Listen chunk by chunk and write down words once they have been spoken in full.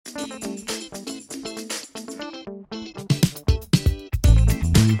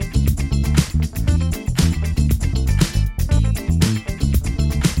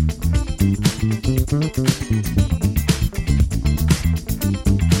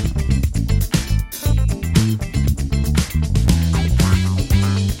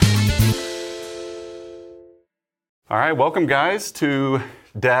All right, welcome guys to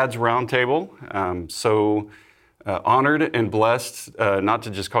Dad's Roundtable. So honored and blessed not to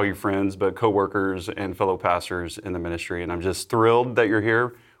just call you friends, but co-workers and fellow pastors in the ministry. And I'm just thrilled that you're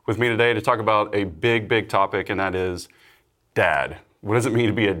here with me today to talk about a big topic, and that is dad. What does it mean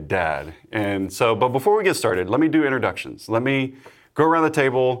to be a dad? And so, but before we get started, let me do introductions. Let me go around the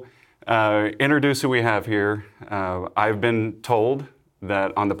table, introduce who we have here. I've been told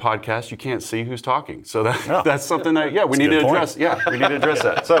that on the podcast you can't see who's talking, so that's something that we need to address. Yeah, we need to address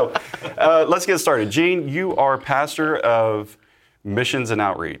that. So let's get started. Gene, you are pastor of missions and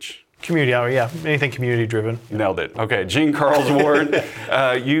outreach. Community outreach, anything community driven. Nailed it. Okay, Gene Carlsward,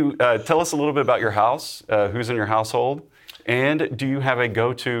 you tell us a little bit about your house, who's in your household, and do you have a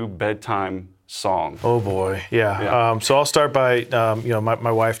go-to bedtime song? Oh boy, yeah. So I'll start by,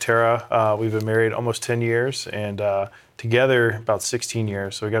 my wife Tara. We've been married almost 10 years and together about 16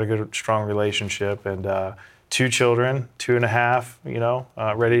 years. So we got a good, strong relationship and 2 children,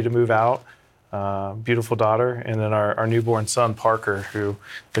 2.5, ready to move out. Beautiful daughter, and then our newborn son Parker, who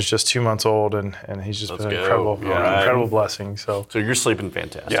is just 2 months old, and he's just been an incredible blessing. So you're sleeping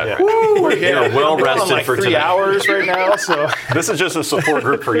fantastic. Yeah. You're well rested like for 3 tonight. hours right now. So This is just a support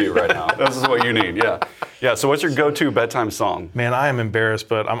group for you right now. This is what you need. Yeah. So what's your go-to bedtime song? man, I am embarrassed,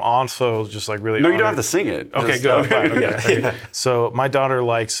 but I'm also just like really. No, you don't honored. have to sing it. Okay, Just- good. Fine, okay. So my daughter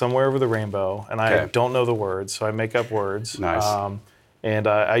likes "Somewhere Over the Rainbow," and I Okay. don't know the words, so I make up words. Nice. And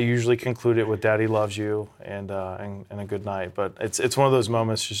I usually conclude it with "Daddy loves you" and a good night. But it's one of those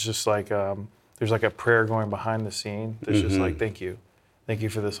moments. It's just like there's like a prayer going behind the scene. That's just like thank you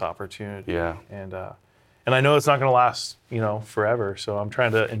for this opportunity. Yeah. And I know it's not going to last forever. So I'm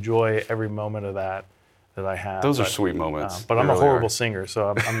trying to enjoy every moment of that I have. Those are sweet moments. But They I'm a really horrible are. singer,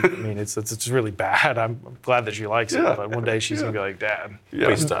 so it's really bad. I'm glad that she likes it, but one day she's gonna be like, "Dad." Yeah.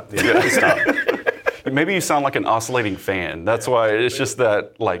 Please stop. Please stop. Maybe you sound like an oscillating fan. That's why it's just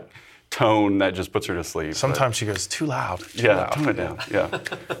that like tone that just puts her to sleep. Sometimes she goes too loud. Tone it down. Yeah.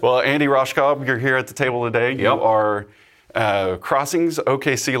 Well, Andy Roshkob, you're here at the table today. You are Crossings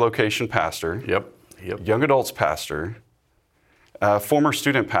OKC location pastor. Yep. Young adults pastor. Former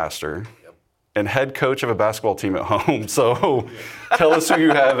student pastor. And head coach of a basketball team at home. So tell us who you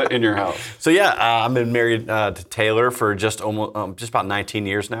have in your house. So I've been married to Taylor for just about 19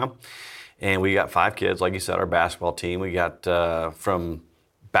 years now, and we got 5 kids. Like you said, our basketball team. We got from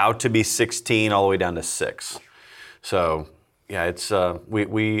about to be 16 all the way down to 6. So it's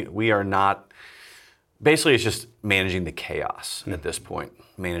we are not. Basically, it's just managing the chaos at this point,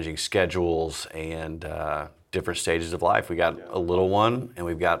 managing schedules and different stages of life. We got a little one, and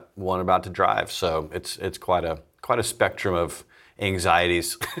we've got one about to drive. So it's quite a spectrum of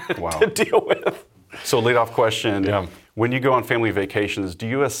anxieties to deal with. So lead off question. When you go on family vacations, do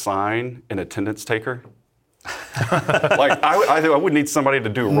you assign an attendance taker? Like I would need somebody to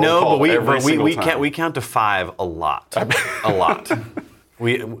do a roll call every single time. We count to 5 a lot. A lot.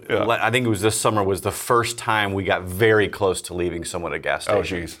 I think it was this summer was the first time we got very close to leaving someone at a gas station. Oh,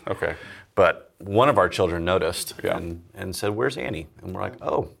 geez. Okay. But one of our children noticed and said, "Where's Annie?" And we're like,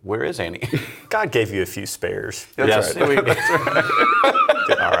 "Oh, where is Annie?" God gave you a few spares. That's right.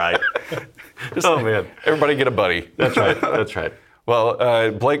 All right. Man. Everybody get a buddy. That's right. That's right.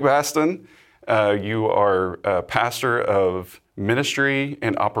 Well, Blake Baston, you are pastor of ministry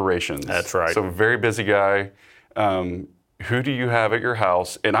and operations. That's right. So very busy guy. Who do you have at your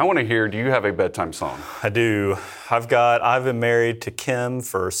house? And I want to hear, do you have a bedtime song? I do. I've been married to Kim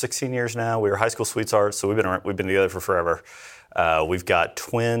for 16 years now. We were high school sweethearts, so we've been together for forever. We've got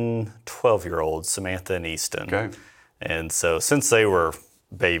twin 12-year-olds, Samantha and Easton. Okay. And so since they were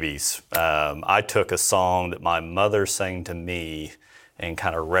babies, I took a song that my mother sang to me and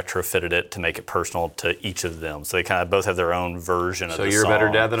kind of retrofitted it to make it personal to each of them. So they kind of both have their own version of the song. So you're a better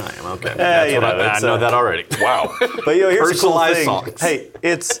dad than I am. Okay. I I know that already. Wow. But here's the cool Personalized thing. songs. Hey,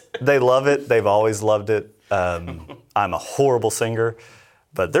 they love it. They've always loved it. I'm a horrible singer,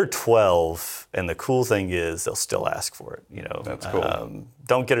 but they're 12, and the cool thing is they'll still ask for it. That's cool.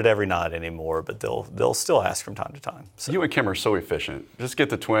 Don't get it every night anymore, but they'll still ask from time to time. So You and Kim are so efficient. Just get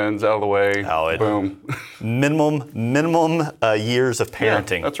the twins out of the way. Boom. minimum years of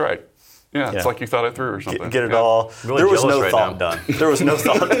parenting. Yeah, that's right. Yeah, it's like you thought it through or something. Get it all. Really There was jealous no right thought now. done. There was no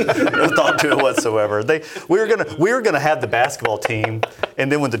thought to it whatsoever. We were gonna have the basketball team, and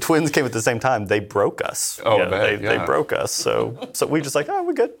then when the twins came at the same time, they broke us. Oh, You I know, bet, they broke us. So we just like,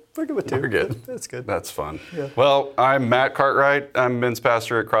 we're good. We're good with 2. We're good. That's good. That's fun. Yeah. Well, I'm Matt Cartwright. I'm men's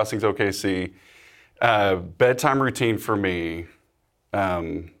pastor at Crossings OKC. Bedtime routine for me,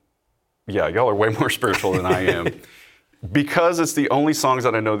 y'all are way more spiritual than I am. Because it's the only songs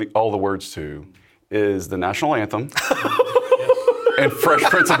that I know all the words to, is the national anthem and Fresh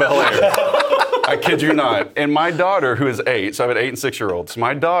Prince of Bel-Air. I kid you not. And my daughter, who is 8, so I have an 8 and 6-year-olds,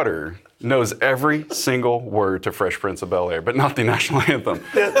 my daughter knows every single word to Fresh Prince of Bel-Air, but not the national anthem.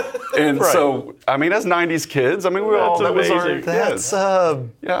 And so, I mean, as 90s kids, I mean, that was our amazing. That's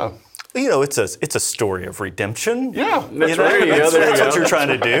yeah. you know, it's a story of redemption. Yeah, That's right. That's what you're trying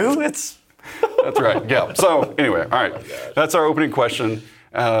to do. It's That's right. Yeah. So anyway, all right. That's our opening question.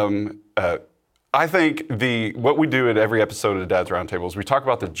 I think what we do at every episode of the Dad's Roundtable is we talk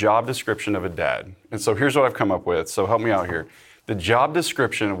about the job description of a dad. And so here's what I've come up with. So help me out here. The job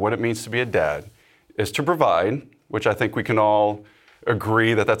description of what it means to be a dad is to provide, which I think we can all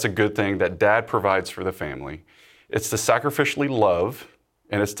agree that that's a good thing, that dad provides for the family. It's to sacrificially love,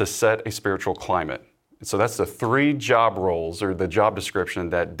 and it's to set a spiritual climate. And so that's the 3 job roles or the job description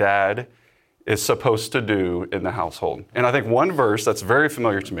that dad is supposed to do in the household. And I think one verse that's very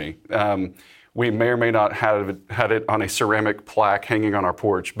familiar to me, we may or may not have had it on a ceramic plaque hanging on our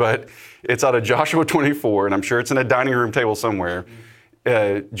porch, but it's out of Joshua 24, and I'm sure it's in a dining room table somewhere.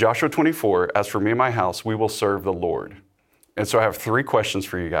 Joshua 24, as for me and my house, we will serve the Lord. And so I have 3 questions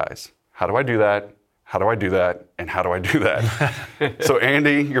for you guys. How do I do that? How do I do that? And how do I do that? So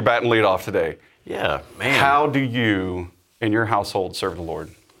Andy, you're batting lead off today. Yeah, man. How do you, in your household, serve the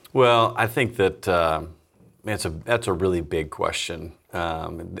Lord? Well, I think that that's a really big question.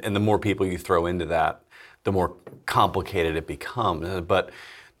 And the more people you throw into that, the more complicated it becomes. But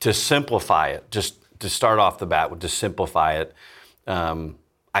to simplify it, just to start off the bat, to simplify it,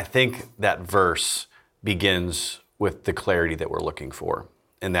 I think that verse begins with the clarity that we're looking for,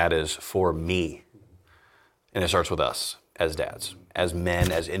 and that is for me. And it starts with us as dads, as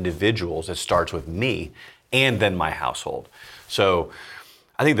men, as individuals. It starts with me and then my household. So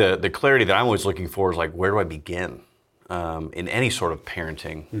I think the clarity that I'm always looking for is like, where do I begin in any sort of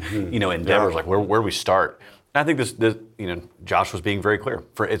parenting, endeavors? Like, where do we start? And I think this, Josh was being very clear.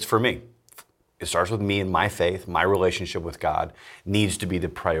 It's for me. It starts with me and my faith. My relationship with God needs to be the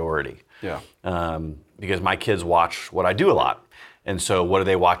priority. Yeah. Because my kids watch what I do a lot, and so what are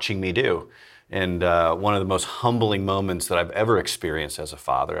they watching me do? And one of the most humbling moments that I've ever experienced as a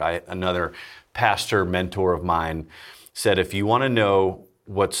father, another pastor mentor of mine said, if you want to know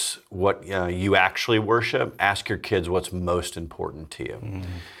what you actually worship, ask your kids what's most important to you. Mm-hmm.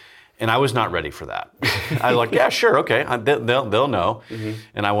 And I was not ready for that. I was like, yeah, sure, okay, they'll know. Mm-hmm.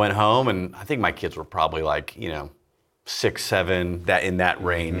 And I went home, and I think my kids were probably like, 6, 7, in that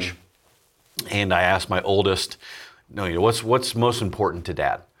range. Mm-hmm. And I asked my oldest, what's most important to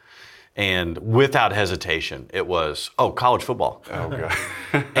Dad? And without hesitation, it was, college football. Oh,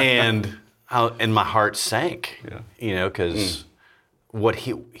 God. and my heart sank, because what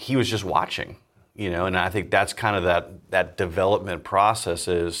he was just watching, and I think that's kind of that development process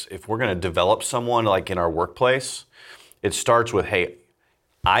is, if we're going to develop someone like in our workplace, it starts with, hey,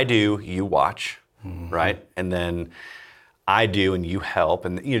 I do, you watch, right? And then I do and you help,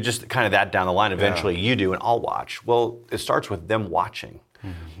 and just kind of that down the line. Eventually you do and I'll watch. Well, it starts with them watching.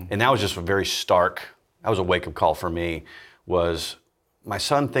 Mm-hmm. And that was just that was a wake-up call for me, was my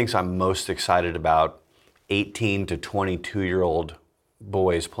son thinks I'm most excited about 18 to 22-year-old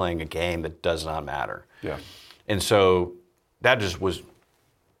boys playing a game that does not matter. Yeah. And so that just was,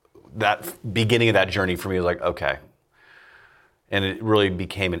 that beginning of that journey for me was like, okay. And it really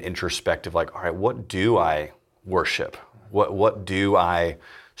became an introspective, like, all right, what do I worship? What do I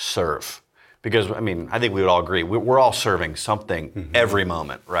serve? Because, I think we would all agree, we're all serving something every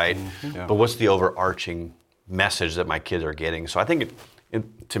moment, right? Mm-hmm. Yeah. But what's the overarching message that my kids are getting? So I think,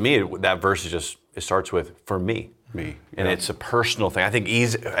 to me, that verse it starts with, for me. Me. And it's a personal thing. I think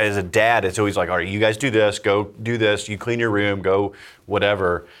as a dad, it's always like, all right, you guys do this, go do this, you clean your room, go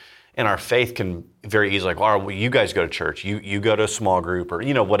whatever. And our faith can very easily, like, all right, well, you guys go to church, you go to a small group, or,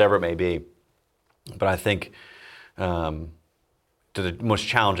 whatever it may be. But I think the most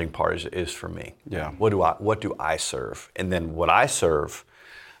challenging part is for me. Yeah. What do I serve? And then what I serve,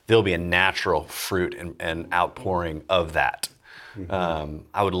 there'll be a natural fruit and outpouring of that. Mm-hmm.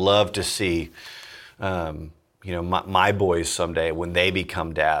 I would love to see, my boys someday, when they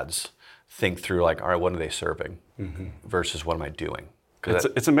become dads, think through like, all right, what are they serving versus what am I doing?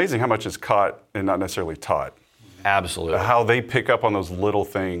 It's amazing how much is caught and not necessarily taught. Absolutely. How they pick up on those little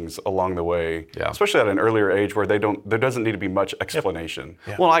things along the way, especially at an earlier age where there doesn't need to be much explanation.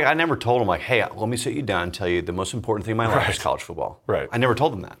 Yep. Well, I never told them like, hey, let me sit you down and tell you the most important thing in my life is college football. Right. I never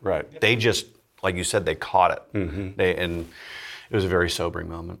told them that. Right. They just, like you said, they caught it. Mm-hmm. And it was a very sobering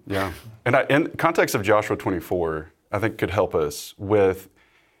moment. Yeah. And in context of Joshua 24, I think could help us with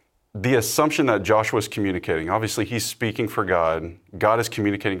the assumption that Joshua's communicating. Obviously, he's speaking for God. God is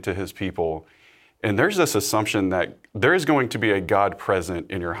communicating to his people. And there's this assumption that there is going to be a God present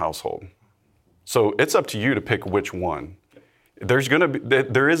in your household. So it's up to you to pick which one. There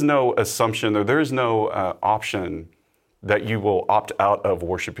is no assumption, or there is no option that you will opt out of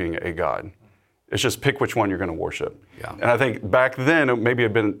worshiping a God. It's just pick which one you're going to worship. Yeah. And I think back then it maybe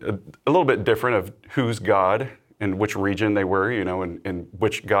had been a little bit different of whose God and which region they were, and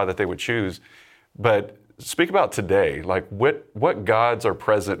which God that they would choose. But speak about today, like what gods are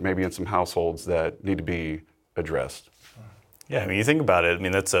present maybe in some households that need to be addressed? Yeah, I mean, you think about it. I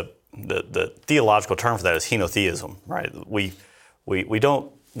mean, that's the theological term for that is henotheism, right? We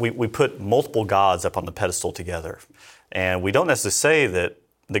put multiple gods up on the pedestal together, and we don't necessarily say that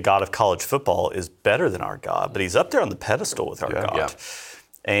the God of college football is better than our God, but he's up there on the pedestal with our God. Yeah.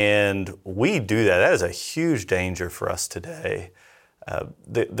 And we do that. That is a huge danger for us today.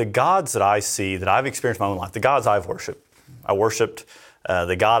 The gods that I see, that I've experienced in my own life, the gods I've worshiped. I worshiped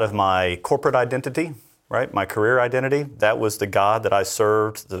the God of my corporate identity, right? My career identity. That was the God that I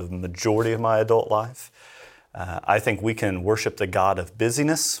served the majority of my adult life. I think we can worship the God of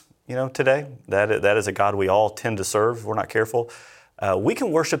busyness, today. That is a God we all tend to serve if we're not careful. We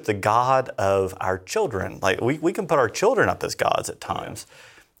can worship the God of our children. Like we can put our children up as gods at times.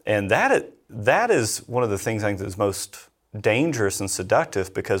 And that is one of the things I think that is most dangerous and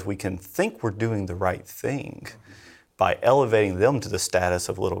seductive, because we can think we're doing the right thing by elevating them to the status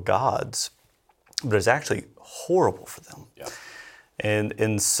of little gods, but it's actually horrible for them. Yeah.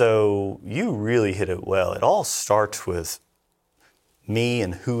 And so you really hit it well. It all starts with me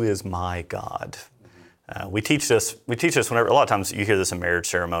and who is my God. We teach this whenever, a lot of times you hear this in marriage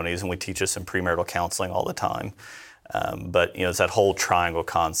ceremonies, and we teach this in premarital counseling all the time. But it's that whole triangle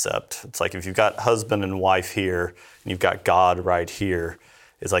concept. It's like if you've got husband and wife here, and you've got God right here,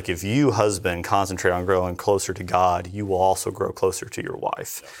 it's like if you, husband, concentrate on growing closer to God, you will also grow closer to your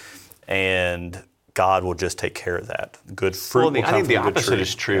wife. And God will just take care of that. Good fruit will come I think from the a good opposite tree.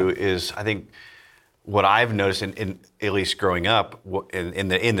 is true. Is I think what I've noticed in at least growing up in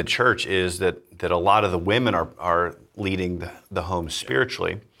the church is that a lot of the women are leading the home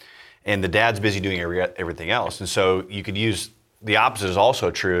spiritually, and the dad's busy doing everything else. And so you could use the opposite is also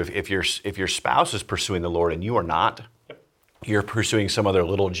true. If your spouse is pursuing the Lord and you are not, you're pursuing some other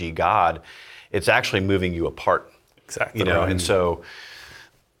little g God, it's actually moving you apart. Exactly. Right. And so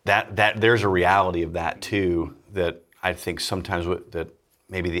that there's a reality of that too, that I think sometimes that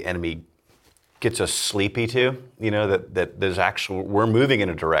maybe the enemy gets us sleepy to, that there's actually, we're moving in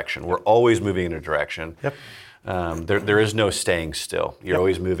a direction. We're always moving in a direction. Yep. There is no staying still. You're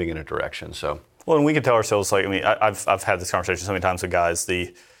always moving in a direction. So. Well, and we can tell ourselves, like, I mean, I've had this conversation so many times with guys,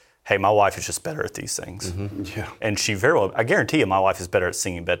 hey, my wife is just better at these things. Mm-hmm. Yeah. And she very well, I guarantee you my wife is better at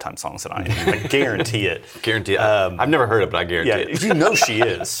singing bedtime songs than I am. I guarantee it. Guarantee it. I've never heard it, but I guarantee it. You know she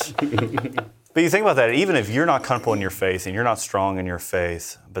is. But you think about that, even if you're not comfortable in your faith and you're not strong in your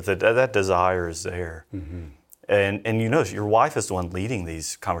faith, but that desire is there. Mm-hmm. And you notice your wife is the one leading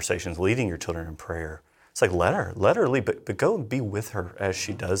these conversations, leading your children in prayer. It's like, let her lead, but go and be with her as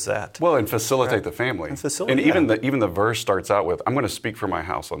she does that. Well, and facilitate the family. And even the verse starts out with, I'm going to speak for my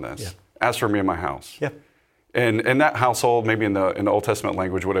house on this. Yeah. As for me and my house. Yeah. And that household, maybe in the Old Testament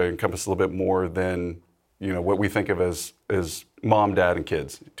language, would encompass a little bit more than what we think of as mom, dad, and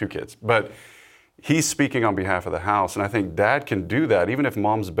kids, 2 kids. But he's speaking on behalf of the house, and I think dad can do that, even if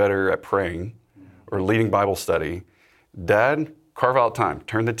mom's better at praying or leading Bible study. Dad, carve out time,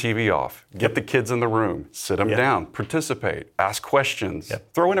 turn the TV off, get the kids in the room, sit them down, participate, ask questions,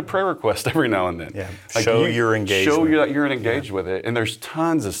 throw in a prayer request every now and then. Yeah. Show your engagement. Show that you're engaged with it. And there's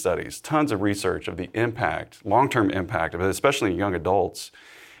tons of studies, tons of research of the impact, long-term impact of it, especially in young adults.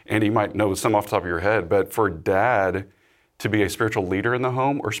 And you might know some off the top of your head, but for dad to be a spiritual leader in the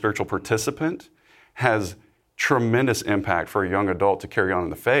home or spiritual participant has tremendous impact for a young adult to carry on in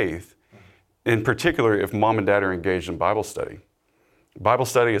the faith, in particular if mom and dad are engaged in Bible study. Bible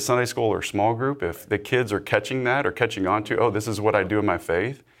study, a Sunday school, or small group, if the kids are catching that or catching on to, this is what I do in my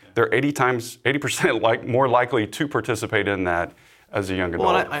faith, they're 80% more likely to participate in that as a young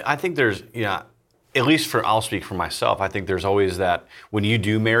adult. Well, I think there's, at least I'll speak for myself, I think there's always that when you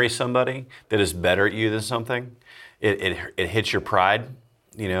do marry somebody that is better at you than something, it hits your pride,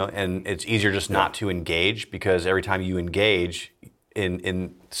 and it's easier just not to engage, because every time you engage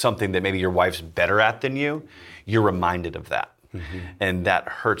in something that maybe your wife's better at than you, you're reminded of that. Mm-hmm. And that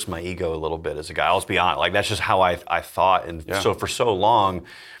hurts my ego a little bit as a guy. I'll just be honest. That's just how I thought. And so for so long,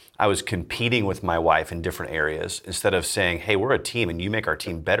 I was competing with my wife in different areas instead of saying, hey, we're a team and you make our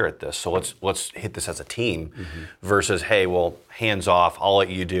team better at this. So let's hit this as a team versus, hey, well, hands off, I'll let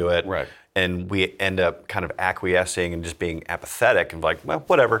you do it. Right. and we end up kind of acquiescing and just being apathetic and like, well,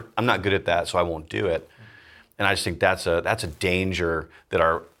 whatever, I'm not good at that, so I won't do it. And I just think that's a danger that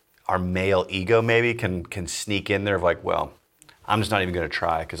our male ego maybe can sneak in there of like, well, I'm just not even going to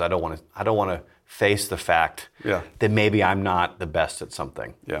try because I don't want to face the fact that maybe I'm not the best at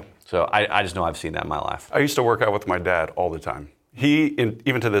something. Yeah. So I just know I've seen that in my life. I used to work out with my dad all the time.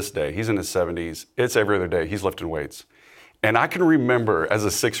 Even to this day, he's in his 70s. It's every other day. He's lifting weights. And I can remember as a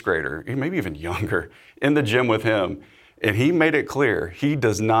 6th grader, maybe even younger, in the gym with him, and he made it clear he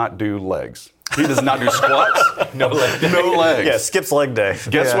does not do legs. He does not do squats. No leg day. No legs. Yeah, skips leg day.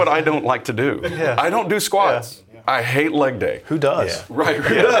 Guess what I don't like to do? I don't do squats. I hate leg day. Who does? Right,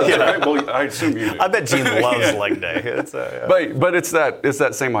 who does? Right? Well, I assume you do. I bet Gene loves leg day. It's, But it's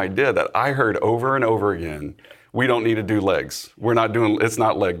that same idea that I heard over and over again. We don't need to do legs. It's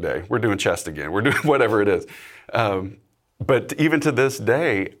not leg day. We're doing chest again. We're doing whatever it is. But even to this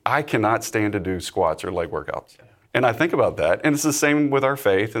day, I cannot stand to do squats or leg workouts. And I think about that. And it's the same with our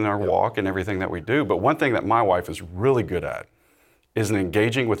faith and our walk and everything that we do. But one thing that my wife is really good at is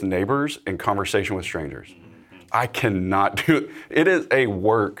engaging with neighbors and conversation with strangers. I cannot do it. It is a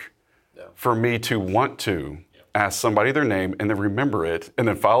work for me to want to ask somebody their name and then remember it and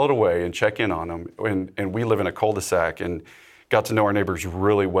then file it away and check in on them. And we live in a cul-de-sac and got to know our neighbors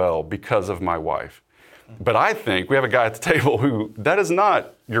really well because of my wife. But I think we have a guy at the table who that is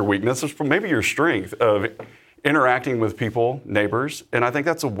not your weakness. It's maybe your strength of interacting with people, neighbors. And I think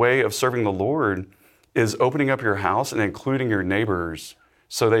that's a way of serving the Lord is opening up your house and including your neighbors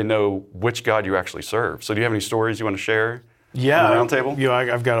so they know which God you actually serve. So do you have any stories you want to share? Yeah, on the round table?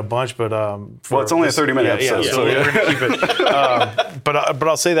 I've got a bunch, but well, it's only a 30-minute episode, so we're gonna keep it. But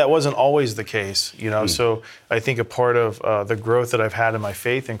I'll say that wasn't always the case, So I think a part of the growth that I've had in my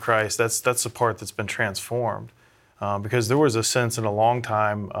faith in Christ, that's the part that's been transformed, because there was a sense in a long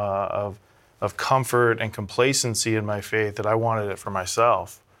time of comfort and complacency in my faith that I wanted it for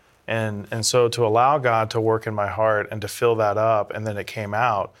myself, and so to allow God to work in my heart and to fill that up, and then it came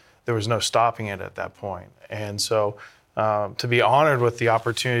out, there was no stopping it at that point, and so. To be honored with the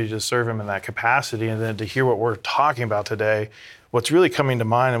opportunity to serve him in that capacity, and then to hear what we're talking about today, what's really coming to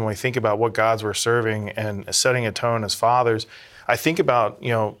mind when we think about what gods we're serving and setting a tone as fathers, I think about,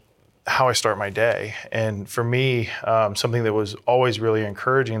 how I start my day. And for me, something that was always really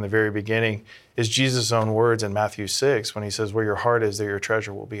encouraging in the very beginning is Jesus' own words in Matthew 6 when he says, where your heart is, there your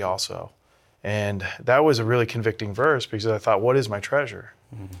treasure will be also. And that was a really convicting verse because I thought, what is my treasure?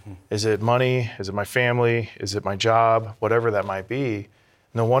 Mm-hmm. Is it money? Is it my family? Is it my job? Whatever that might be.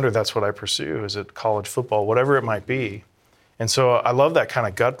 No wonder that's what I pursue. Is it college football? Whatever it might be. And so I love that kind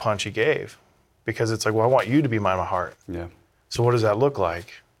of gut punch he gave because it's like, well, I want you to be my heart. Yeah. So what does that look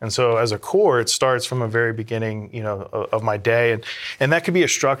like? And so as a core, it starts from a very beginning, of my day. And that could be a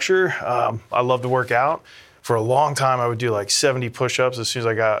structure. I love to work out. For a long time, I would do like 70 push-ups as soon as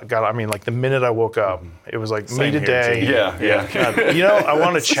I got the minute I woke up, it was like meet a day. Yeah. I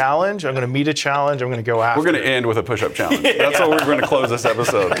want a challenge. I'm going to meet a challenge. I'm going to go after. We're going to end with a push-up challenge. That's how we're going to close this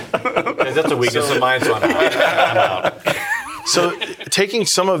episode. That's a weakness of mine, so I'm out. So taking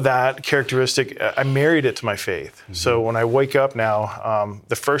some of that characteristic, I married it to my faith. Mm-hmm. So when I wake up now,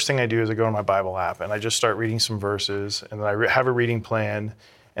 the first thing I do is I go to my Bible app and I just start reading some verses, and then I have a reading plan.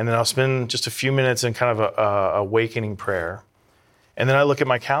 And then I'll spend just a few minutes in kind of a awakening prayer. And then I look at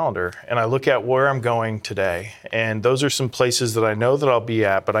my calendar and I look at where I'm going today. And those are some places that I know that I'll be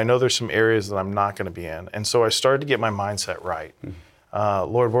at, but I know there's some areas that I'm not going to be in. And so I started to get my mindset right.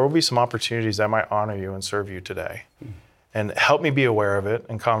 Lord, where will be some opportunities that might honor you and serve you today? And help me be aware of it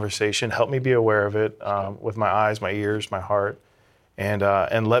in conversation. Help me be aware of it with my eyes, my ears, my heart.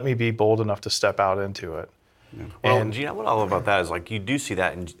 And let me be bold enough to step out into it. Yeah. Well, and Gene, what I love about that is like you do see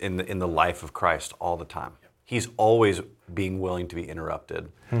that in the life of Christ all the time. He's always being willing to be interrupted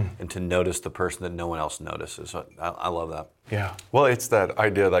and to notice the person that no one else notices. So I love that. Yeah. Well, it's that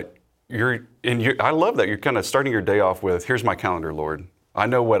idea that I love that you're kind of starting your day off with, here's my calendar, Lord. I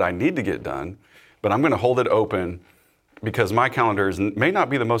know what I need to get done, but I'm going to hold it open because my calendar may not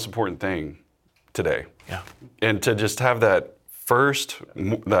be the most important thing today. Yeah. And to just have that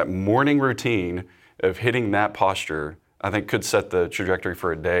that morning routine of hitting that posture, I think could set the trajectory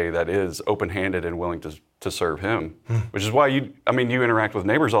for a day that is open-handed and willing to serve him, which is why you interact with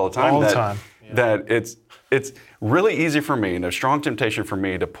neighbors all the time. All the time. That it's really easy for me and a strong temptation for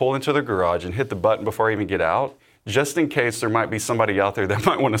me to pull into the garage and hit the button before I even get out, just in case there might be somebody out there that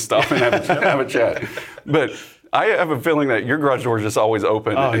might want to stop and have a chat. But I have a feeling that your garage door is just always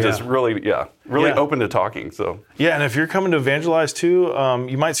open and just really open to talking. So yeah, and if you're coming to evangelize too,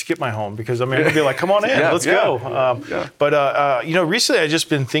 you might skip my home because I'm going to be like, come on in, let's go. But recently I've just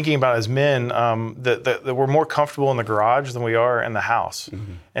been thinking about as men that we're more comfortable in the garage than we are in the house,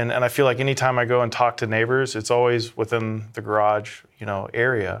 and I feel like anytime I go and talk to neighbors, it's always within the garage,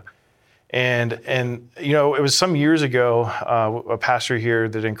 area. And it was some years ago, a pastor here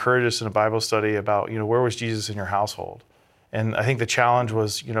that encouraged us in a Bible study about, where was Jesus in your household? And I think the challenge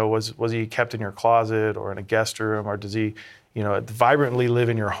was, was he kept in your closet or in a guest room, or does he, vibrantly live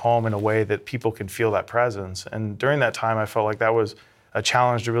in your home in a way that people can feel that presence? And during that time, I felt like that was a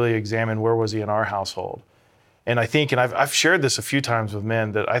challenge to really examine where was he in our household. And I think, and I've shared this a few times with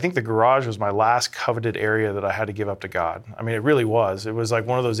men, that I think the garage was my last coveted area that I had to give up to God. I mean, it really was. It was like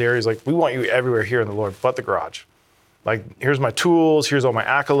one of those areas, like, we want you everywhere here in the Lord, but the garage. Like, here's my tools, here's all my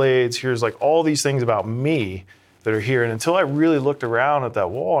accolades, here's like all these things about me that are here. And until I really looked around at that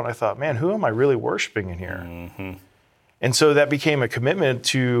wall and I thought, man, who am I really worshiping in here? Mm-hmm. And so that became a commitment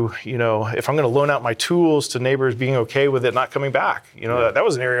to, if I'm going to loan out my tools to neighbors, being okay with it not coming back. That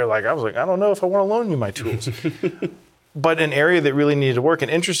was an area I was like, I don't know if I want to loan you my tools. But an area that really needed to work.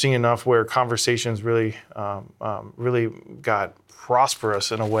 And interesting enough, where conversations really got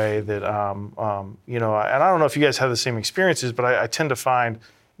prosperous in a way that, and I don't know if you guys have the same experiences, but I tend to find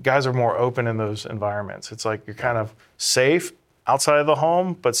guys are more open in those environments. It's like you're kind of safe outside of the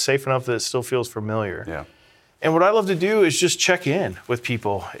home, but safe enough that it still feels familiar. Yeah. And what I love to do is just check in with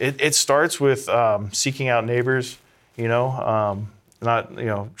people. It starts with seeking out neighbors, not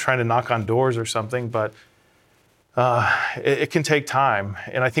trying to knock on doors or something, but it can take time.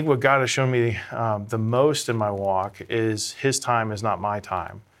 And I think what God has shown me the most in my walk is His time is not my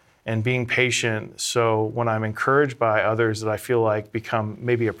time, and being patient. So when I'm encouraged by others that I feel like become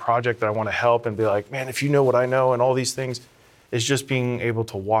maybe a project that I want to help and be like, man, if you know what I know and all these things, is just being able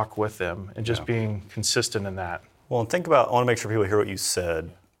to walk with them and just being consistent in that. Well, and think about, I want to make sure people hear what you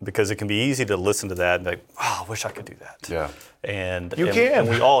said, because it can be easy to listen to that and be like, I wish I could do that. Yeah. And you can.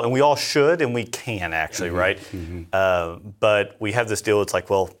 And we all should, and we can actually, right? Mm-hmm. But we have this deal, it's like,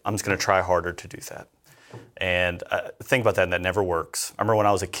 well, I'm just going to try harder to do that. And think about that, and that never works. I remember when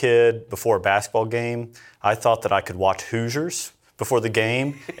I was a kid, before a basketball game, I thought that I could watch Hoosiers before the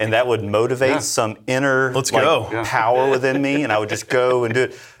game, and that would motivate some inner power within me, and I would just go and do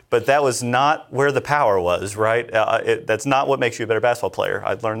it. But that was not where the power was, right? That's not what makes you a better basketball player.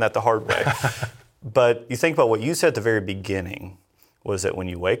 I learned that the hard way. But you think about what you said at the very beginning, was that when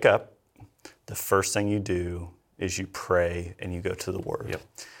you wake up, the first thing you do is you pray and you go to the Word. Yep.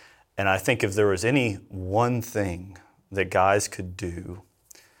 And I think if there was any one thing that guys could do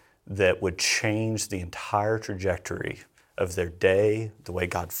that would change the entire trajectory of their day, the way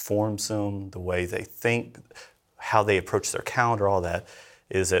God forms them, the way they think, how they approach their calendar, all that,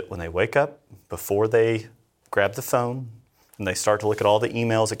 is that when they wake up, before they grab the phone and they start to look at all the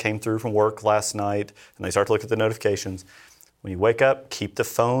emails that came through from work last night, and they start to look at the notifications, when you wake up, keep the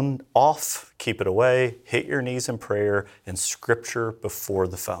phone off, keep it away, hit your knees in prayer and Scripture before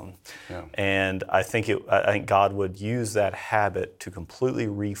the phone. Yeah. And I think God would use that habit to completely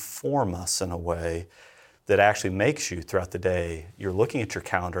reform us in a way that actually makes you, throughout the day, you're looking at your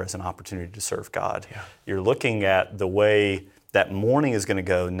calendar as an opportunity to serve God. Yeah. You're looking at the way that morning is going to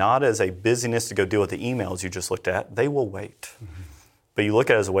go, not as a busyness to go deal with the emails you just looked at. They will wait. Mm-hmm. But you look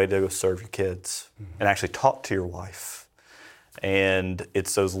at it as a way to go serve your kids and actually talk to your wife. And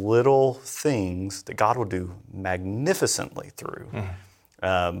it's those little things that God will do magnificently through.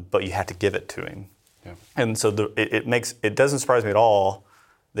 Mm-hmm. But you have to give it to Him. Yeah. And so it doesn't surprise me at all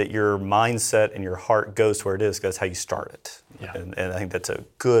that your mindset and your heart goes to where it is, because that's how you start it. Yeah. And I think that's a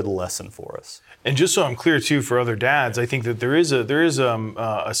good lesson for us. And just so I'm clear too, for other dads, I think that there is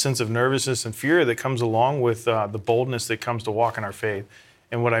a sense of nervousness and fear that comes along with the boldness that comes to walk in our faith.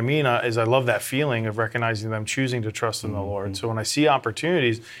 And what I mean is I love that feeling of recognizing them choosing to trust in the Lord. So when I see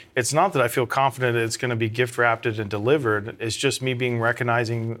opportunities, it's not that I feel confident that it's going to be gift wrapped and delivered. It's just me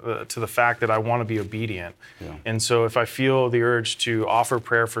recognizing to the fact that I want to be obedient. Yeah. And so if I feel the urge to offer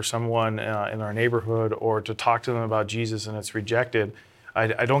prayer for someone in our neighborhood, or to talk to them about Jesus and it's rejected,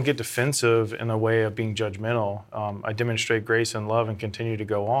 I don't get defensive in a way of being judgmental. I demonstrate grace and love and continue to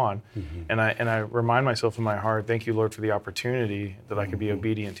go on. Mm-hmm. And I remind myself in my heart, thank you, Lord, for the opportunity that I could be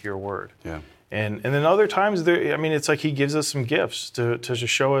obedient to your word. Yeah. And then other times, it's like He gives us some gifts to just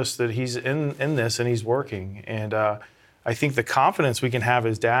show us that He's in this and He's working. And I think the confidence we can have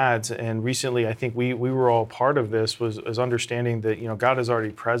as dads, and recently I think we were all part of this, was understanding that God is already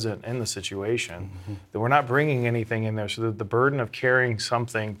present in the situation, that we're not bringing anything in there, so that the burden of carrying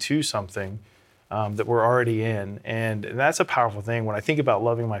something to something that we're already in. And that's a powerful thing. When I think about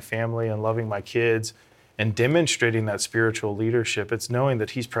loving my family and loving my kids and demonstrating that spiritual leadership, it's knowing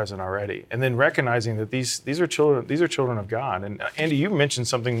that He's present already. And then recognizing that these are children of God. And Andy, you mentioned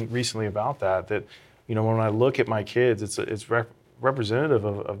something recently about that, you know, when I look at my kids, it's representative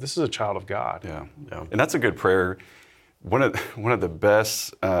of this is a child of God. Yeah. And that's a good prayer. One of the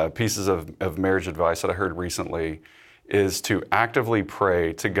best pieces of marriage advice that I heard recently is to actively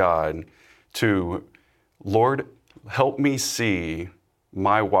pray to God to, Lord, help me see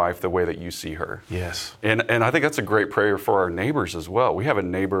my wife the way that you see her. Yes. And I think that's a great prayer for our neighbors as well. We have a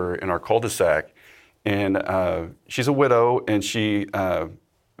neighbor in our cul-de-sac, and she's a widow, and she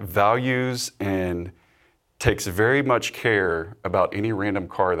values and takes very much care about any random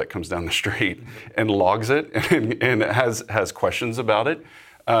car that comes down the street and logs it and has questions about it.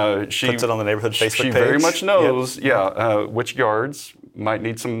 She puts it on the neighborhood Facebook She page. very much knows, which yards might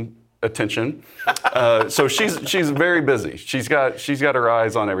need some attention. So she's very busy. She's got her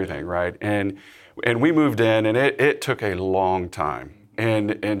eyes on everything, right? And we moved in, and it took a long time.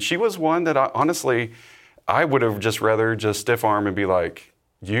 And she was one that I would have just rather just stiff arm and be like,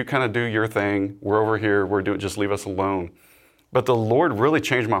 you kind of do your thing. We're over here. Just leave us alone. But the Lord really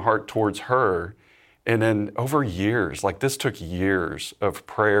changed my heart towards her. And then over years, like this took years of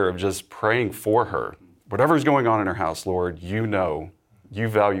prayer, of just praying for her. Whatever's going on in her house, Lord, you know, you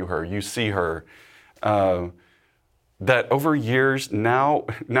value her, you see her. That over years, now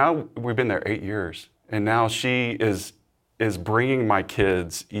we've been there 8 years, and now she is bringing my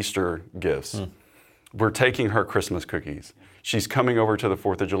kids Easter gifts. We're taking her Christmas cookies. She's coming over to the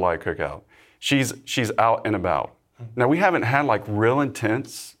 4th of July cookout. She's out and about. Now, we haven't had like real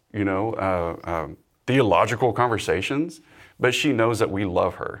intense, theological conversations, but she knows that we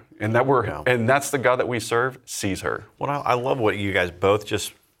love her, and that and that's the God that we serve sees her. Well, I love what you guys both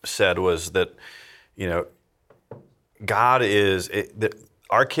just said was that, God that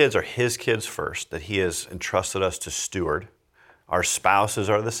our kids are His kids first, that He has entrusted us to steward. Our spouses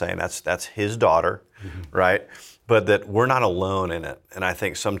are the same. That's His daughter, right? But that we're not alone in it. And I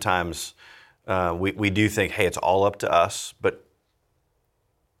think sometimes we do think, hey, it's all up to us. But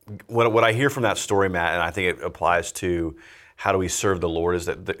what I hear from that story, Matt, and I think it applies to how do we serve the Lord, is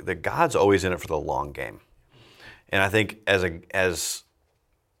that God's always in it for the long game. And I think as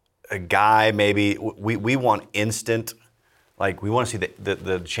a guy, maybe we want instant. Like, we want to see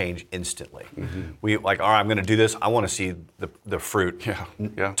the change instantly. We all right, I'm going to do this. I want to see the fruit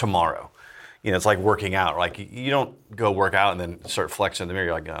tomorrow. It's like working out. Like, you don't go work out and then start flexing in the mirror.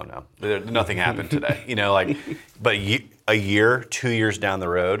 You're like, oh, no, nothing happened today. But a year, 2 years down the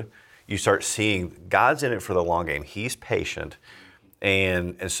road, you start seeing God's in it for the long game. He's patient.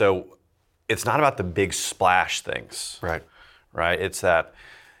 And so it's not about the big splash things. Right. Right? It's that,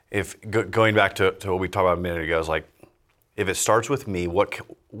 going back to what we talked about a minute ago, is like, if it starts with me, what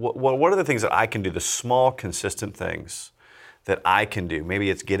are the things that I can do, the small, consistent things that I can do? Maybe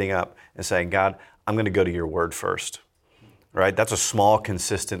it's getting up and saying, God, I'm going to go to your word first, right? That's a small,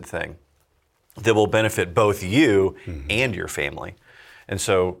 consistent thing that will benefit both you and your family. And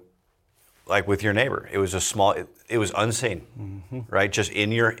so, like with your neighbor, it was it was unseen, right? Just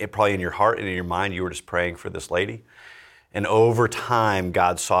probably in your heart and in your mind, you were just praying for this lady. And over time,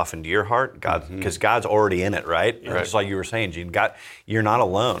 God softened your heart, because God's already in it, right? Just like you were saying, Gene, God, you're not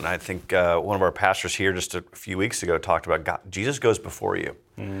alone. I think one of our pastors here just a few weeks ago talked about God. Jesus goes before you.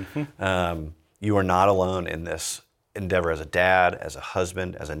 You are not alone in this endeavor as a dad, as a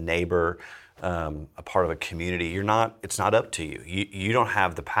husband, as a neighbor, a part of a community. It's not up to you. You don't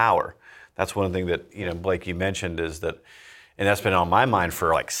have the power. That's one thing that, Blake, you mentioned is that, and that's been on my mind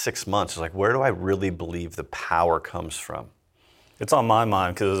for like 6 months. It's like, where do I really believe the power comes from? It's on my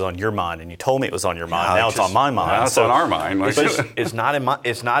mind because it was on your mind, and you told me it was on your mind. Now it's on my mind. Now it's on our mind. It's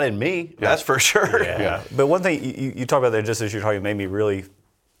not in me. That's for sure. Yeah. But one thing you talk about there, just as you're talking, made me really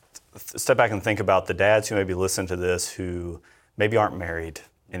step back and think about the dads who maybe listen to this who maybe aren't married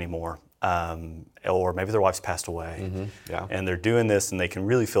anymore, or maybe their wife's passed away, and they're doing this, and they can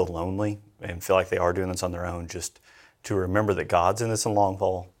really feel lonely and feel like they are doing this on their own. Just to remember that God's in this in long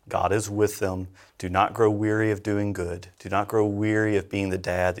haul. God is with them. Do not grow weary of doing good. Do not grow weary of being the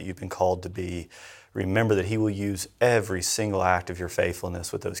dad that you've been called to be. Remember that He will use every single act of your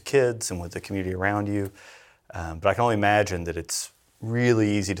faithfulness with those kids and with the community around you. But I can only imagine that it's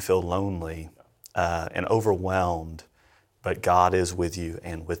really easy to feel lonely and overwhelmed, but God is with you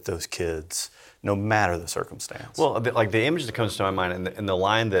and with those kids, no matter the circumstance. Well, like the image that comes to my mind, and the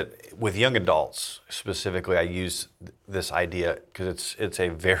line that with young adults specifically, I use this idea because it's a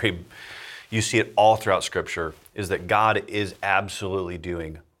very, you see it all throughout Scripture, is that God is absolutely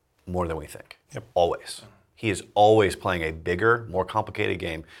doing more than we think. Always. He is always playing a bigger, more complicated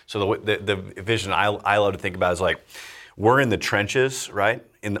game. So the vision I love to think about is like, we're in the trenches, right,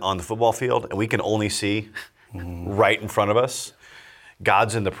 on the football field, and we can only see right in front of us.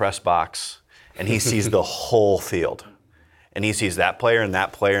 God's in the press box, and he sees the whole field. And he sees that player and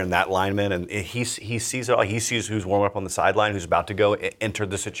that player and that lineman, and he sees it all. He sees who's warming up on the sideline, who's about to go enter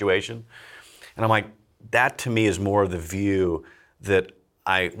the situation. And I'm like, that to me is more of the view that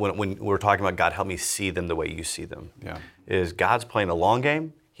when we're talking about God, help me see them the way you see them. Yeah. Is God's playing a long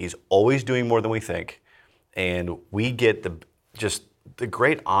game. He's always doing more than we think. And we get the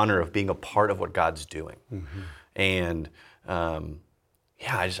great honor of being a part of what God's doing. And I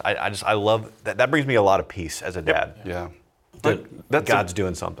love that. That brings me a lot of peace as a dad. Yeah. That God's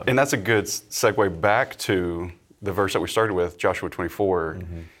doing something. And that's a good segue back to the verse that we started with, Joshua 24.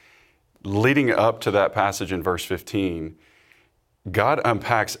 Leading up to that passage in verse 15, God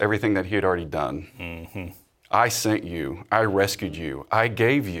unpacks everything that he had already done. I sent you. I rescued you. I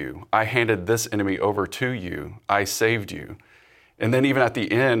gave you. I handed this enemy over to you. I saved you. And then even at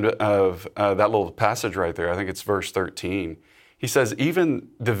the end of that little passage right there, I think it's verse 13, he says, even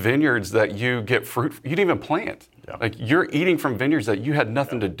the vineyards that you get fruit, you didn't even plant. Yeah. Like you're eating from vineyards that you had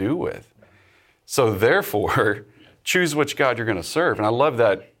nothing to do with. So therefore, choose which God you're going to serve. And I love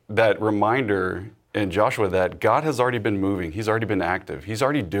that reminder in Joshua that God has already been moving. He's already been active. He's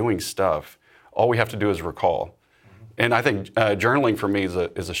already doing stuff. All we have to do is recall. And I think journaling for me is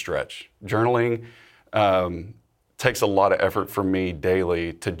a stretch. Journaling takes a lot of effort for me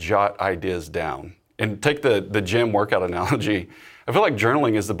daily to jot ideas down. And take the gym workout analogy. I feel like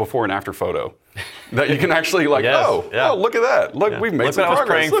journaling is the before and after photo. That you can actually look at that. Look, we've made some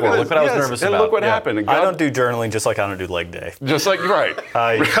progress. Look what I was nervous about. And look what happened. And I don't do journaling just like I don't do leg day. Just like, right.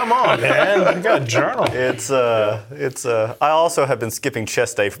 Come on, man. You got a journal. I also have been skipping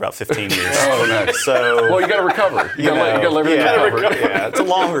chest day for about 15 years. Oh, nice. So, Well, you got to recover. You got to let everything recover. Yeah, it's a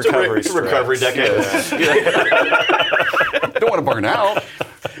long recovery stretch. recovery decade. Don't want to burn out.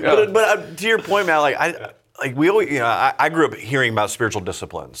 Yeah. But to your point, Matt, we always, I grew up hearing about spiritual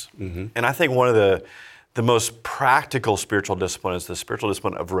disciplines, and I think one of the most practical spiritual discipline is the spiritual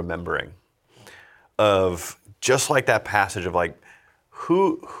discipline of remembering, of just like that passage of like,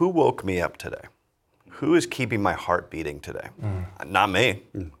 who woke me up today? Who is keeping my heart beating today? Not me.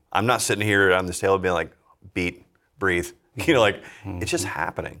 I'm not sitting here on this table being like, beat, breathe. It's just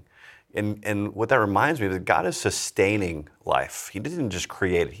happening. And what that reminds me of is that God is sustaining life. He didn't just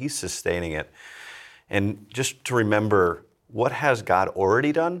create it, he's sustaining it. And just to remember what has God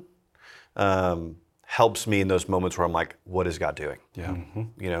already done helps me in those moments where I'm like, what is God doing?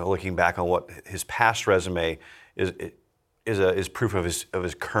 Yeah. Looking back on what his past resume is proof of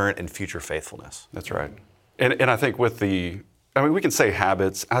his current and future faithfulness. That's right. And I think we can say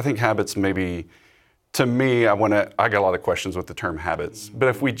habits. I think habits maybe, to me, I got a lot of questions with the term habits. But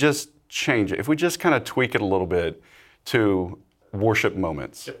if we just change it, if we just kind of tweak it a little bit to worship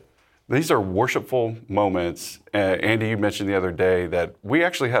moments. Yep. These are worshipful moments. Andy, you mentioned the other day that we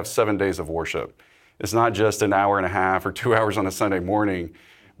actually have 7 days of worship. It's not just an hour and a half or 2 hours on a Sunday morning,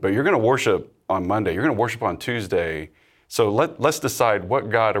 but you're going to worship on Monday. You're going to worship on Tuesday. So let's decide what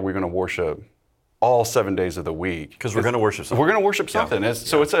God are we going to worship all 7 days of the week. Because we're going to worship something. We're going to worship something. Yeah.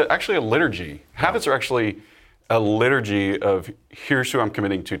 So it's actually a liturgy. Habits are actually a liturgy of here's who I'm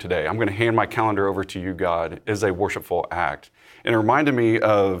committing to today. I'm going to hand my calendar over to you, God, is a worshipful act. And it reminded me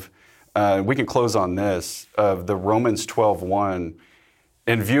of, we can close on this, of the Romans 12:1.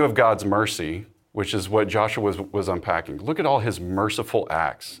 In view of God's mercy, which is what Joshua was unpacking. Look at all his merciful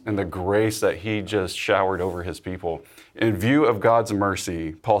acts and the grace that he just showered over his people. In view of God's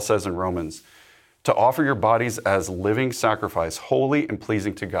mercy, Paul says in Romans, to offer your bodies as living sacrifice, holy and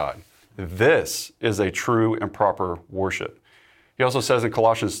pleasing to God. This is a true and proper worship. He also says in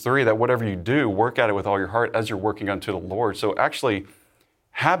Colossians 3 that whatever you do, work at it with all your heart as you're working unto the Lord. So actually,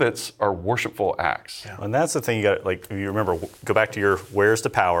 habits are worshipful acts. Yeah. And that's the thing you got, if you remember, go back to your where's the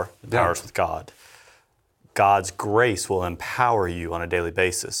power? The power's with God. God's grace will empower you on a daily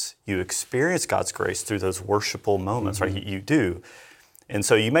basis. You experience God's grace through those worshipful moments, right? You do. And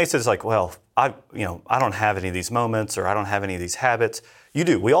so you may say, it's like, well, I don't have any of these moments, or I don't have any of these habits. You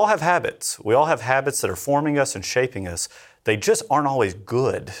do. We all have habits. We all have habits that are forming us and shaping us. They just aren't always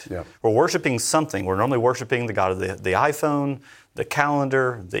good. Yeah. We're worshiping something. We're normally worshiping the God of the iPhone, the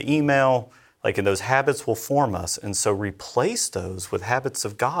calendar, the email, and those habits will form us. And so replace those with habits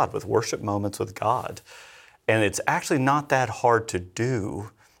of God, with worship moments with God. And it's actually not that hard to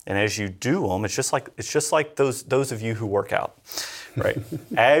do. And as you do them, it's just like those of you who work out, right?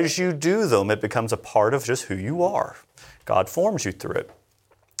 As you do them, it becomes a part of just who you are. God forms you through it.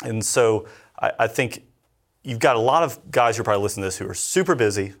 And so I think you've got a lot of guys who are probably listening to this who are super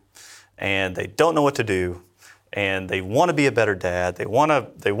busy and they don't know what to do and they want to be a better dad. They want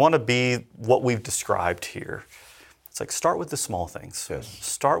to be what we've described here. It's like start with the small things. Yes.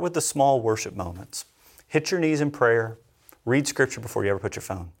 Start with the small worship moments. Hit your knees in prayer. Read scripture before you ever put your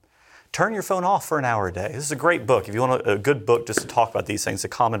phone. Turn your phone off for an hour a day. This is a great book. If you want a good book just to talk about these things, a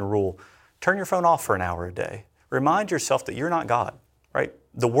common rule, turn your phone off for an hour a day. Remind yourself that you're not God, right?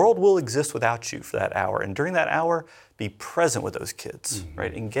 The world will exist without you for that hour. And during that hour, be present with those kids,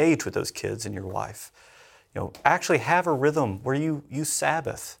 right? Engage with those kids and your wife. Actually have a rhythm where you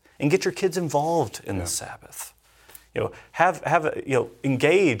Sabbath and get your kids involved in the Sabbath.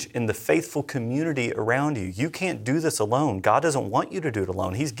 Engage in the faithful community around you. You can't do this alone. God doesn't want you to do it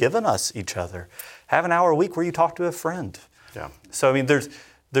alone. He's given us each other. Have an hour a week where you talk to a friend. Yeah. So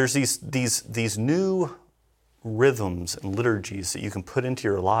there's these new rhythms and liturgies that you can put into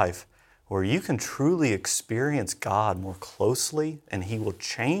your life where you can truly experience God more closely and He will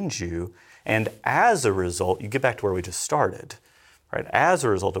change you. And as a result, you get back to where we just started, right? As a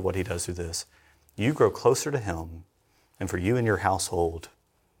result of what He does through this, you grow closer to Him. And for you and your household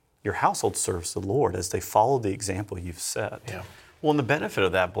serves the Lord as they follow the example you've set. Yeah. Well, and the benefit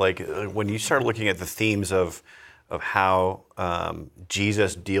of that, Blake, when you start looking at the themes of how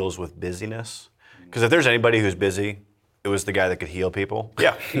Jesus deals with busyness, because if there's anybody who's busy, it was the guy that could heal people.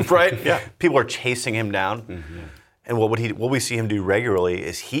 Yeah. Right? Yeah. People are chasing Him down. Mm-hmm. And what we see Him do regularly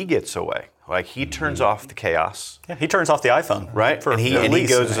is He gets away. Like He turns off the chaos. Yeah, He turns off the iPhone. Right? And he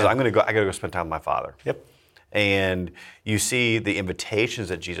goes and says, I gotta go spend time with my Father. Yep. And you see the invitations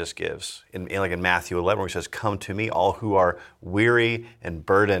that Jesus gives in Matthew 11, where He says, "Come to me, all who are weary and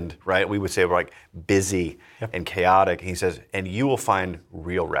burdened." Right? We would say we're like busy and chaotic. And He says, "And you will find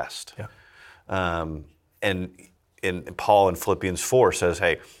real rest." Yeah. And Paul in Philippians 4 says,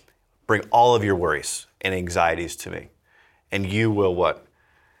 "Hey, bring all of your worries and anxieties to me, and you will what?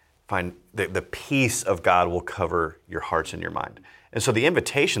 Find the peace of God will cover your hearts and your mind." And so the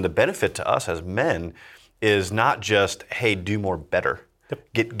invitation, the benefit to us as men, is not just, hey, do more better.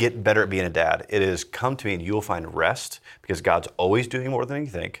 Yep. Get better at being a dad. It is come to me and you will find rest because God's always doing more than you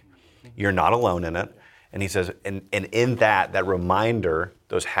think. You're not alone in it. And He says, and in that reminder,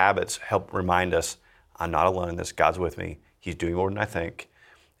 those habits help remind us, I'm not alone in this. God's with me. He's doing more than I think.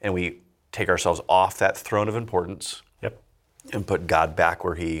 And we take ourselves off that throne of importance and put God back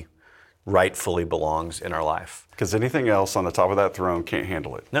where He rightfully belongs in our life. Because anything else on the top of that throne can't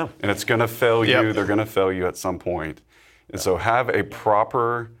handle it. No. And it's going to fail you. Yep. They're going to fail you at some point. And so have a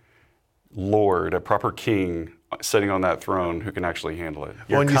proper Lord, a proper King sitting on that throne who can actually handle it.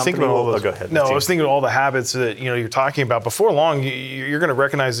 Well, when you think about all those, go ahead. no, I was thinking of all the habits that you're talking about. Before long, you're going to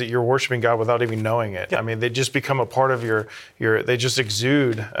recognize that you're worshiping God without even knowing it. I mean, they just become a part of your. They just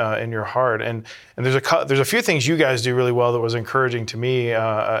exude in your heart. And there's a few things you guys do really well that was encouraging to me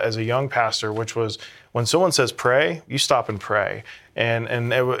as a young pastor, which was when someone says pray, you stop and pray.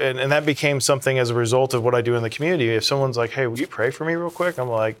 And that became something as a result of what I do in the community. If someone's like, hey, will you pray for me real quick? I'm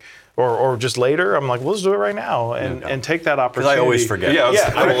like, or just later, I'm like, well, let's do it right now and take that opportunity. Because I always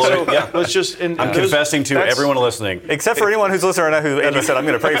forget. Let's just. I'm confessing to everyone listening. Except for anyone who's listening right now who Andy said, I'm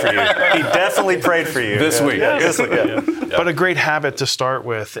going to pray for you. He definitely prayed for you. This week. This week. But a great habit to start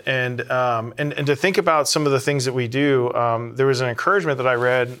with. And to think about some of the things that we do, there was an encouragement that I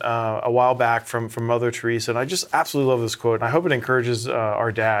read a while back from Mother Teresa, and I just absolutely love this quote, and I hope it encourages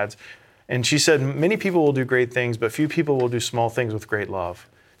our dads. And she said, many people will do great things, but few people will do small things with great love.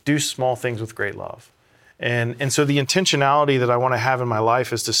 Do small things with great love. And so the intentionality that I want to have in my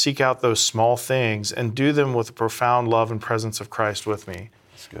life is to seek out those small things and do them with the profound love and presence of Christ with me.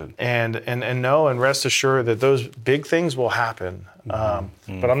 That's good. And know and rest assured that those big things will happen. But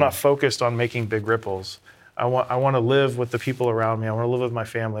I'm not focused on making big ripples. I want to live with the people around me. I want to live with my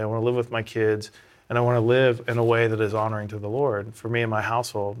family. I want to live with my kids. And I want to live in a way that is honoring to the Lord. For me and my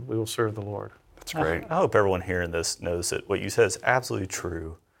household, we will serve the Lord. That's great. I hope everyone hearing this knows that what you said is absolutely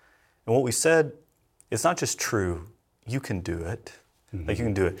true. And what we said, it's not just true, you can do it. Like you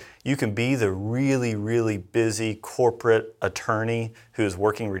can do it. You can be the really, really busy corporate attorney who is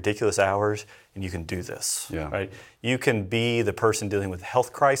working ridiculous hours, and you can do this. Yeah. Right? You can be the person dealing with a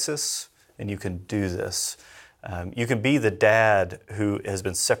health crisis, and you can do this. You can be the dad who has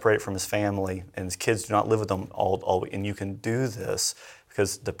been separated from his family, and his kids do not live with them all and you can do this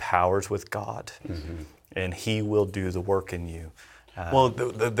because the power's with God, and He will do the work in you. Well,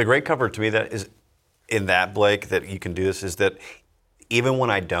 the great comfort to me that is in that, Blake, that you can do this is that even when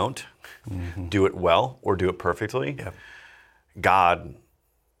I don't do it well or do it perfectly, God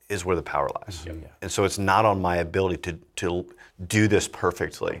is where the power lies. And so it's not on my ability to do this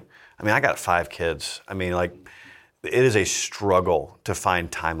perfectly. I mean, I got 5 kids. I mean, like, it is a struggle to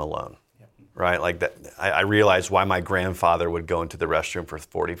find time alone. Right, like that. I realized why my grandfather would go into the restroom for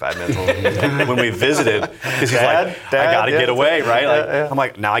 45 minutes when we visited, because he's like, "I got to get away." Right, like I'm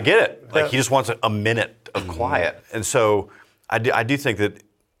like, now I get it. Like he just wants a minute of quiet, and so I do think that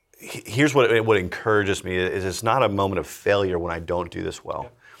here's what encourages me is it's not a moment of failure when I don't do this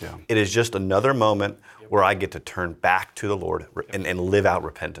well. It is just another moment where I get to turn back to the Lord and live out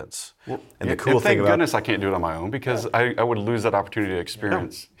repentance. And the cool thing thank about goodness I can't do it on my own, because I would lose that opportunity to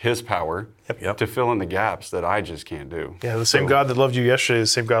experience His power to fill in the gaps that I just can't do. Yeah, the same God that loved you yesterday is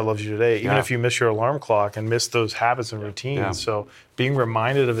the same God that loves you today, even if you miss your alarm clock and miss those habits and routines. Yeah. So being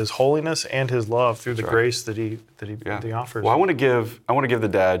reminded of His holiness and His love through the grace that He offers. Well, I want to give the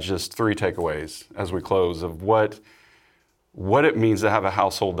dads just 3 takeaways as we close of what it means to have a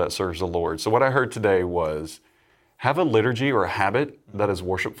household that serves the Lord. So what I heard today was, have a liturgy or a habit that is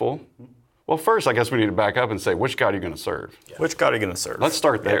worshipful. Well, first, I guess we need to back up and say, which God are you going to serve? Which God are you going to serve? Let's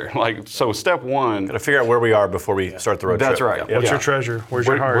start there. So step 1. Got to figure out where we are before we start the road trip. That's right. What's your treasure? Where's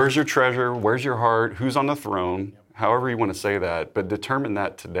your heart? Where's your treasure? Where's your heart? Who's on the throne? However you want to say that, but determine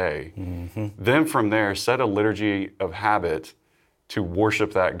that today. Then from there, set a liturgy of habit to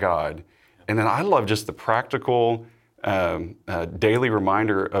worship that God. And then I love just the practical daily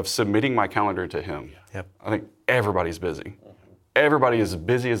reminder of submitting my calendar to Him. I think everybody's busy. Everybody is as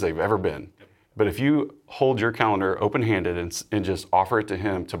busy as they've ever been. But if you hold your calendar open-handed and just offer it to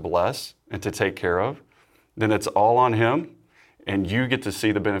Him to bless and to take care of, then it's all on Him, and you get to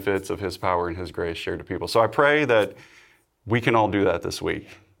see the benefits of His power and His grace shared to people. So I pray that we can all do that this week.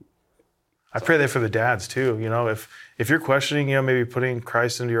 I pray that for the dads too. You know, if you're questioning, maybe putting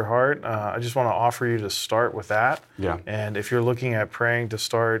Christ into your heart, I just want to offer you to start with that. Yeah. And if you're looking at praying to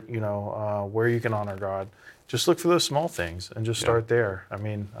start, where you can honor God, just look for those small things and just start there. I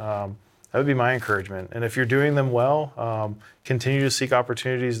mean, that would be my encouragement. And if you're doing them well, continue to seek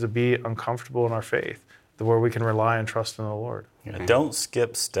opportunities to be uncomfortable in our faith, where we can rely and trust in the Lord. Don't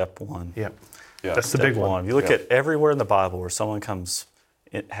skip step 1. Yeah. That's the big one. If you look at everywhere in the Bible where someone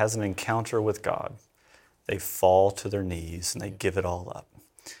has an encounter with God, they fall to their knees and they give it all up.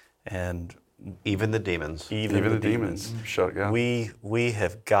 And even the demons. Even the demons. Shut down. We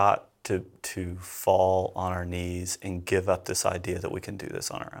have got to fall on our knees and give up this idea that we can do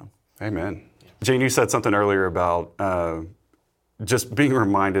this on our own. Amen. Jane, you said something earlier about just being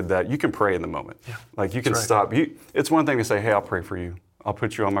reminded that you can pray in the moment. Yeah, like you can stop. It's one thing to say, hey, I'll pray for you. I'll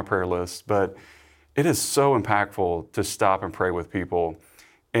put you on my prayer list. But it is so impactful to stop and pray with people.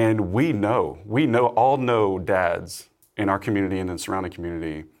 And we all know dads in our community and in the surrounding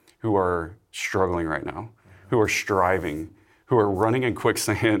community who are struggling right now, who are striving, who are running in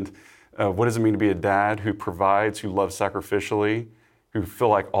quicksand. What does it mean to be a dad who provides, who loves sacrificially, who feel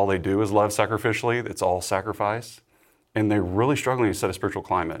like all they do is love sacrificially? It's all sacrifice. And they're really struggling to set a spiritual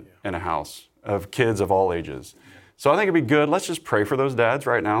climate in a house of kids of all ages. So I think it'd be good. Let's just pray for those dads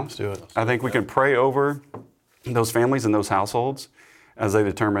right now. Let's do it. I think we can pray over those families and those households as they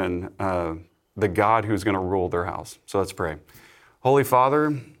determine the God who's going to rule their house. So let's pray. Holy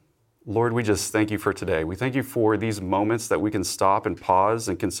Father, Lord, we just thank you for today. We thank you for these moments that we can stop and pause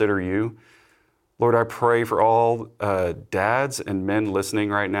and consider you. Lord, I pray for all dads and men listening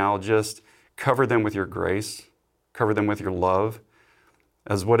right now. Just cover them with your grace, cover them with your love,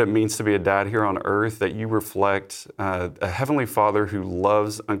 as what it means to be a dad here on earth, that you reflect a Heavenly Father who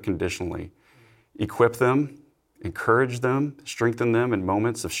loves unconditionally. Equip them, encourage them, strengthen them in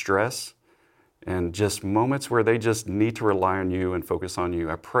moments of stress and just moments where they just need to rely on you and focus on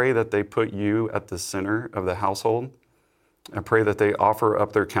you. I pray that they put you at the center of the household. I pray that they offer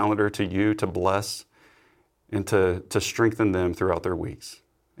up their calendar to you to bless and to strengthen them throughout their weeks.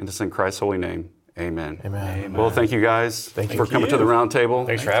 And it's in Christ's holy name, amen. Amen. Well, thank you guys for coming to the round table.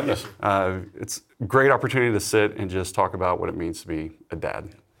 Thanks for having us. It's a great opportunity to sit and just talk about what it means to be a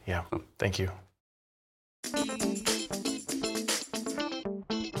dad. Yeah, thank you.